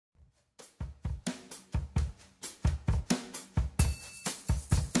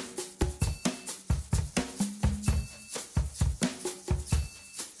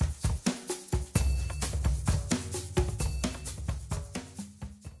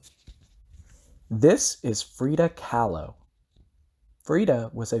This is Frida Kahlo. Frida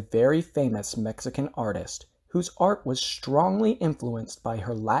was a very famous Mexican artist whose art was strongly influenced by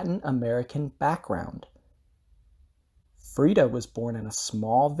her Latin American background. Frida was born in a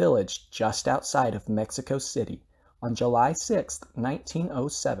small village just outside of Mexico City on July 6,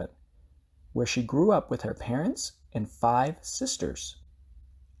 1907, where she grew up with her parents and 5 sisters.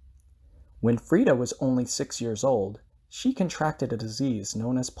 When Frida was only 6 years old, she contracted a disease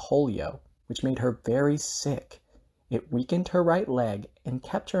known as polio, which made her very sick. It weakened her right leg and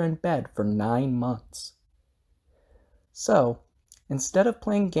kept her in bed for 9 months. So, instead of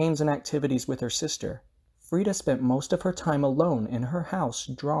playing games and activities with her sister, Frida spent most of her time alone in her house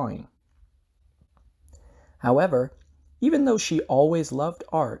drawing. However, even though she always loved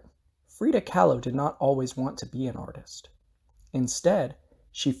art, Frida Kahlo did not always want to be an artist. Instead,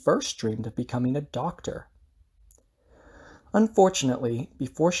 she first dreamed of becoming a doctor. Unfortunately,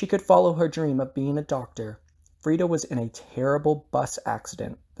 before she could follow her dream of being a doctor, Frida was in a terrible bus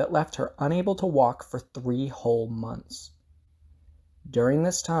accident that left her unable to walk for 3 whole months. During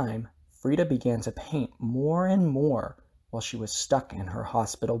this time, Frida began to paint more and more while she was stuck in her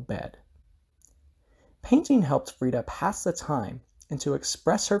hospital bed. Painting helped Frida pass the time and to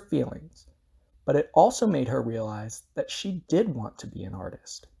express her feelings, but it also made her realize that she did want to be an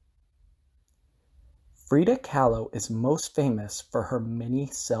artist. Frida Kahlo is most famous for her many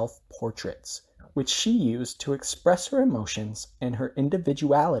self-portraits, which she used to express her emotions and her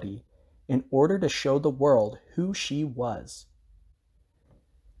individuality in order to show the world who she was.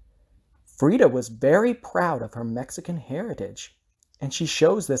 Frida was very proud of her Mexican heritage, and she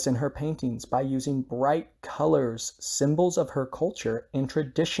shows this in her paintings by using bright colors, symbols of her culture, and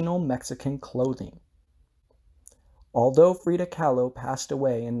traditional Mexican clothing. Although Frida Kahlo passed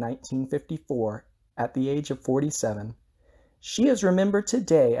away in 1954 at the age of 47, she is remembered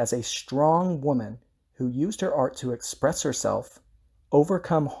today as a strong woman who used her art to express herself,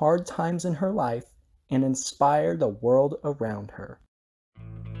 overcome hard times in her life, and inspire the world around her.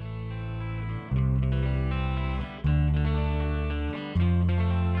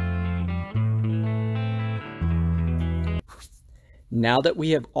 Now that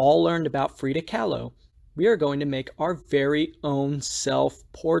we have all learned about Frida Kahlo, we are going to make our very own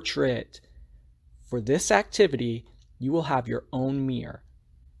self-portrait. For this activity, you will have your own mirror,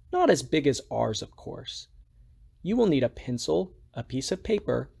 not as big as ours, of course. You will need a pencil, a piece of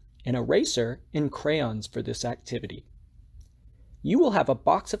paper, an eraser, and crayons for this activity. You will have a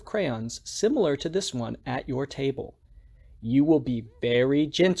box of crayons similar to this one at your table. You will be very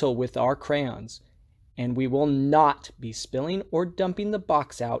gentle with our crayons, and we will not be spilling or dumping the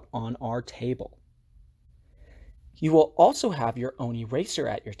box out on our table. You will also have your own eraser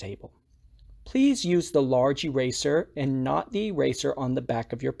at your table. Please use the large eraser and not the eraser on the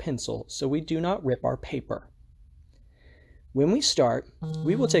back of your pencil so we do not rip our paper. When we start,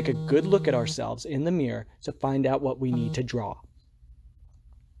 we will take a good look at ourselves in the mirror to find out what we need to draw.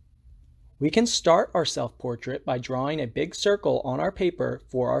 We can start our self-portrait by drawing a big circle on our paper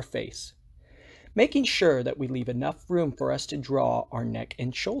for our face, making sure that we leave enough room for us to draw our neck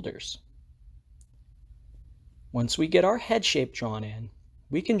and shoulders. Once we get our head shape drawn in,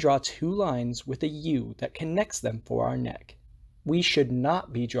 we can draw 2 lines with a U that connects them for our neck. We should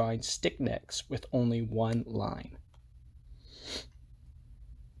not be drawing stick necks with only 1 line.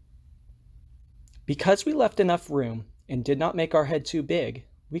 Because we left enough room and did not make our head too big,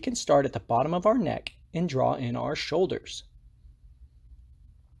 we can start at the bottom of our neck and draw in our shoulders.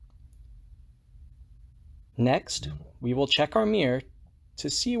 Next, we will check our mirror to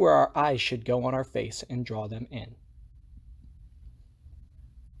see where our eyes should go on our face and draw them in.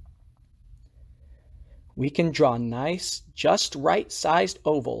 We can draw nice, just right sized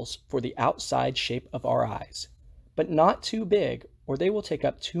ovals for the outside shape of our eyes, but not too big or they will take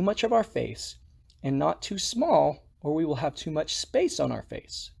up too much of our face, and not too small or we will have too much space on our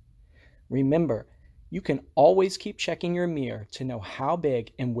face. Remember, you can always keep checking your mirror to know how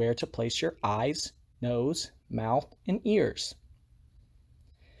big and where to place your eyes, nose, mouth, and ears.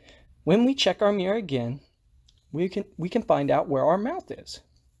 When we check our mirror again, we can find out where our mouth is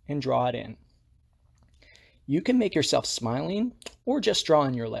and draw it in. You can make yourself smiling or just draw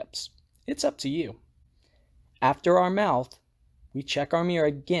in your lips. It's up to you. After our mouth, we check our mirror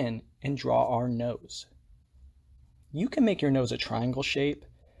again and draw our nose. You can make your nose a triangle shape,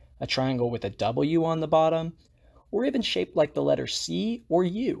 a triangle with a W on the bottom, or even shaped like the letter C or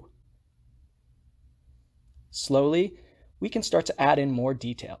U. Slowly, we can start to add in more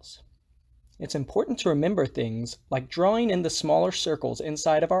details. It's important to remember things like drawing in the smaller circles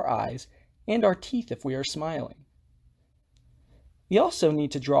inside of our eyes and our teeth if we are smiling. We also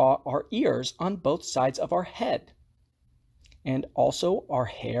need to draw our ears on both sides of our head, and also our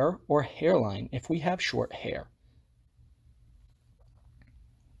hair or hairline if we have short hair.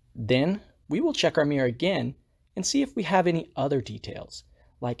 Then we will check our mirror again and see if we have any other details,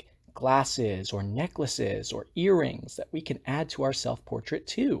 like glasses or necklaces or earrings that we can add to our self-portrait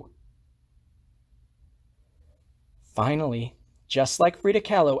too. Finally, just like Frida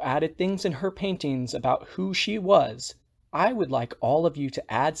Kahlo added things in her paintings about who she was, I would like all of you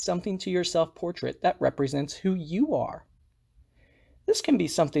to add something to your self-portrait that represents who you are. This can be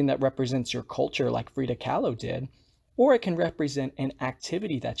something that represents your culture like Frida Kahlo did, or it can represent an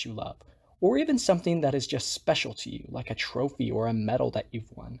activity that you love, or even something that is just special to you, like a trophy or a medal that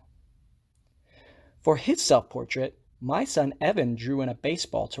you've won. For his self-portrait, my son Evan drew in a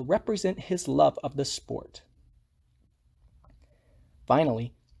baseball to represent his love of the sport.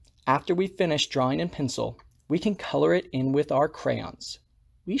 Finally, after we finish drawing in pencil, we can color it in with our crayons.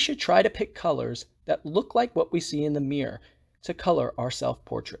 We should try to pick colors that look like what we see in the mirror to color our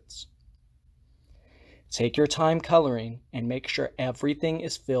self-portraits. Take your time coloring and make sure everything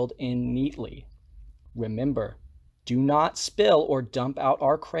is filled in neatly. Remember, do not spill or dump out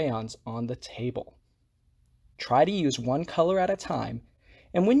our crayons on the table. Try to use one color at a time,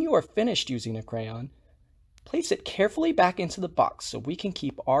 and when you are finished using a crayon, place it carefully back into the box so we can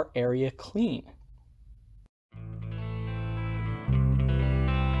keep our area clean.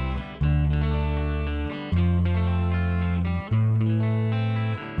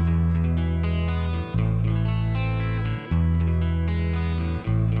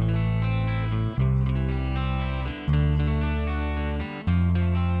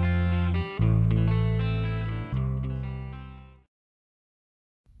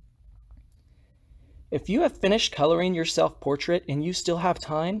 If you have finished coloring your self-portrait and you still have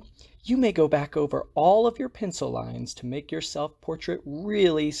time, you may go back over all of your pencil lines to make your self-portrait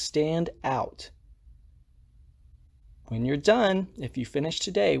really stand out. When you're done, if you finish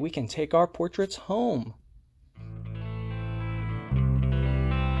today, we can take our portraits home.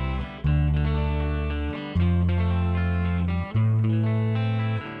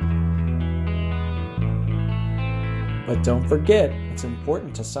 But don't forget, it's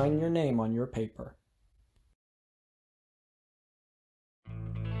important to sign your name on your paper.